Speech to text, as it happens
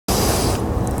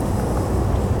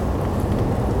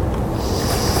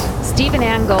Stephen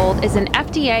Angold is an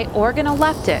FDA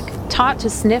organoleptic taught to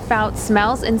sniff out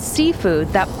smells in seafood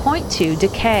that point to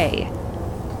decay.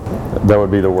 That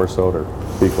would be the worst odor,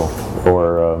 fecal,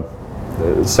 or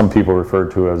some people refer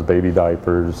to as baby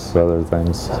diapers, other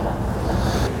things.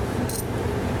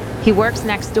 He works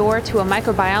next door to a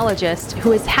microbiologist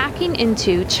who is hacking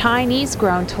into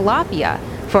Chinese-grown tilapia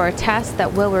for a test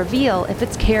that will reveal if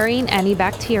it's carrying any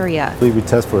bacteria. We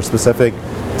test for specific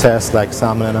tests like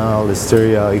Salmonella,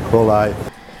 Listeria, E. coli.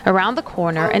 Around the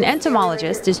corner, an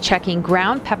entomologist is checking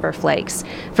ground pepper flakes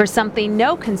for something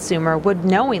no consumer would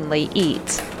knowingly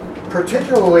eat.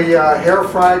 Particularly hair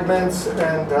fragments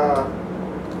and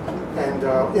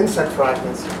insect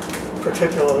fragments,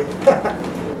 particularly.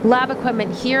 Lab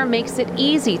equipment here makes it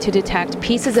easy to detect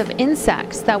pieces of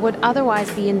insects that would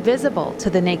otherwise be invisible to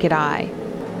the naked eye.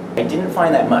 I didn't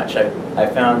find that much. I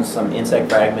found some insect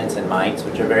fragments and mites,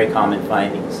 which are very common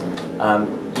findings.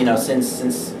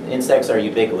 Since insects are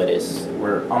ubiquitous,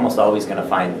 we're almost always going to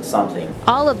find something.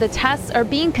 All of the tests are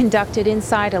being conducted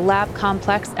inside a lab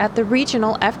complex at the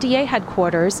regional FDA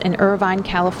headquarters in Irvine,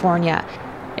 California.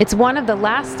 It's one of the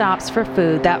last stops for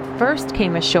food that first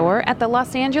came ashore at the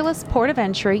Los Angeles port of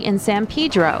entry in San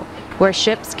Pedro, where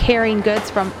ships carrying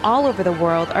goods from all over the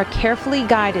world are carefully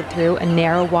guided through a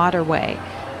narrow waterway.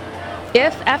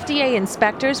 If FDA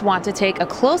inspectors want to take a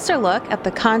closer look at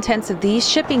the contents of these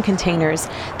shipping containers,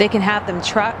 they can have them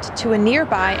trucked to a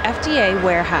nearby FDA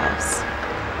warehouse.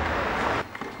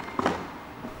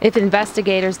 If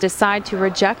investigators decide to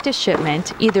reject a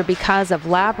shipment, either because of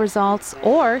lab results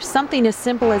or something as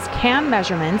simple as can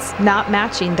measurements not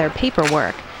matching their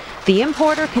paperwork, the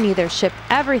importer can either ship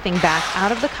everything back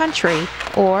out of the country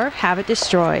or have it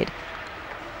destroyed.